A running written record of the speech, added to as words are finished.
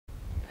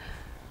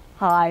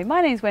Hi, my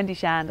name's Wendy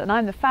Shand and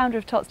I'm the founder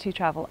of Tots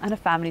Travel and a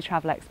family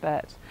travel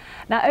expert.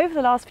 Now, over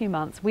the last few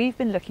months, we've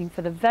been looking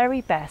for the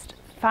very best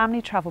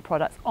family travel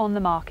products on the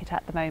market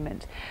at the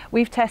moment.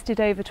 We've tested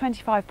over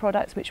 25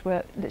 products which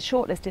were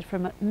shortlisted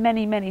from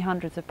many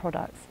hundreds of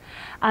products.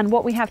 And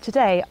what we have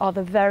today are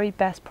the very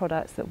best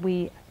products that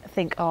we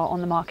think are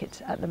on the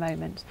market at the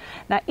moment.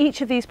 Now,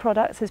 each of these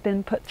products has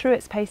been put through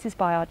its paces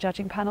by our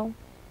judging panel.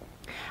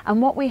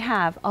 And what we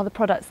have are the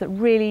products that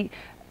really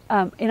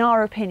in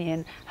our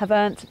opinion, have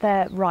earned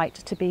their right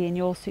to be in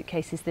your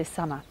suitcases this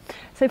summer.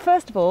 So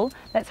first of all,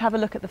 let's have a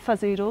look at the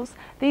Fuzzoodles.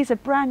 These are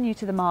brand new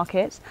to the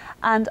market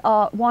and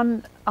are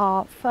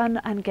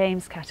fun and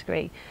games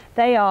category.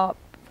 They are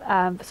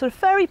sort of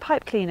furry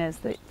pipe cleaners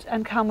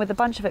and come with a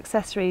bunch of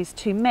accessories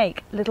to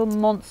make little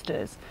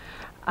monsters.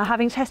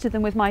 Having tested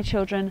them with my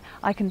children,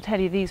 I can tell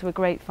you these were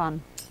great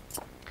fun.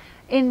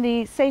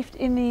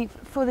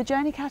 For the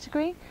journey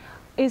category,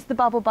 is the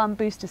Bubble Bum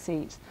booster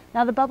seat.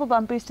 Now, the Bubble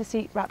Bum booster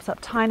seat wraps up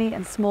tiny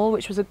and small,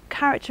 which was a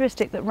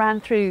characteristic that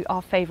ran through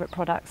our favourite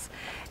products.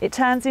 It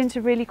turns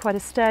into really quite a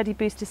sturdy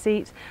booster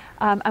seat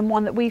and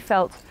one that we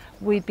felt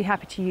we'd be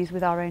happy to use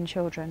with our own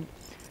children.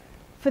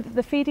 For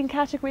the feeding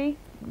category,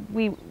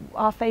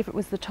 our favourite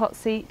was the Tot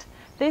seat.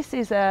 This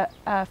is a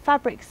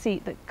fabric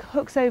seat that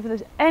hooks over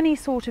any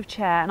sort of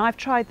chair, and I've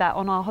tried that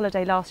on our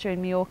holiday last year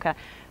in Mallorca.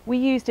 We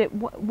used it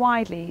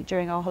widely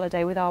during our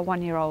holiday with our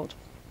 1-year-old.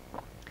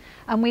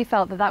 And we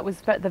felt that that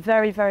was the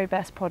very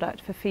best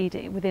product for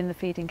feeding within the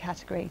feeding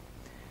category.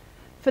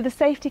 For the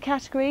safety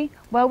category,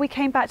 well, we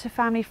came back to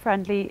family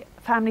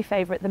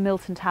favourite, the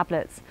Milton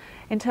tablets.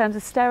 In terms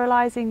of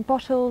sterilising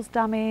bottles,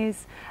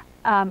 dummies,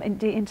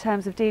 in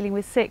terms of dealing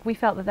with sick, we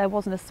felt that there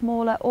wasn't a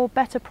smaller or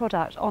better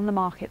product on the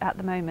market at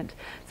the moment.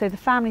 So the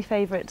family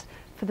favourite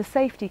for the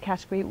safety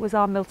category was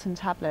our Milton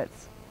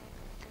tablets.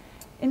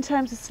 In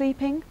terms of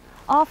sleeping,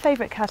 our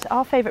favourite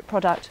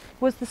product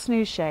was the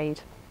snooze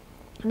shade.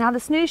 Now,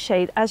 the snooze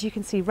shade, as you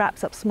can see,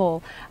 wraps up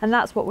small, and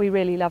that's what we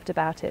really loved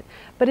about it.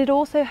 But it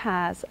also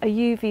has a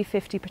UV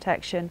 50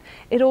 protection.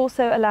 It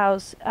also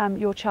allows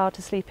your child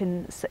to sleep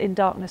in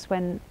darkness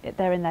when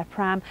they're in their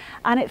pram,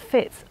 and it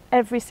fits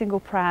every single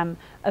pram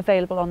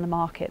available on the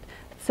market.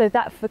 So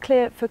that, for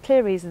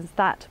clear reasons,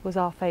 that was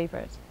our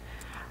favourite.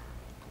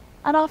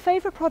 And our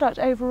favourite product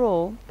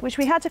overall, which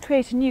we had to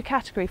create a new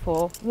category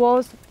for,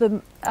 was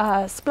the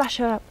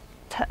Splasher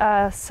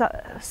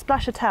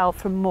towel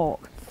from Mork.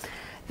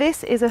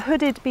 This is a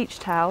hooded beach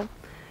towel.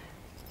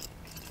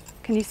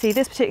 Can you see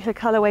this particular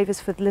colour wave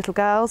is for the little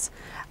girls,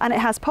 and it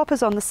has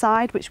poppers on the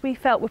side, which we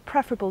felt were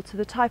preferable to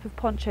the type of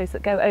ponchos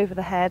that go over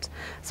the head,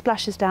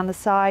 splashes down the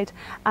side,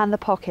 and the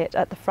pocket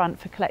at the front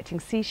for collecting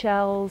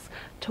seashells,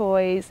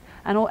 toys,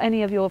 and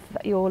any of your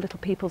little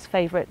people's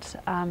favourite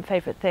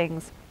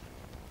things.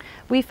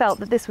 We felt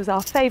that this was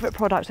our favourite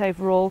product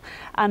overall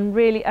and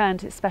really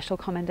earned its special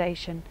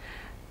commendation.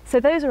 So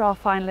those are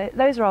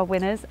our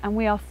winners, and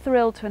we are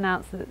thrilled to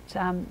announce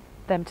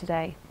them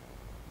today.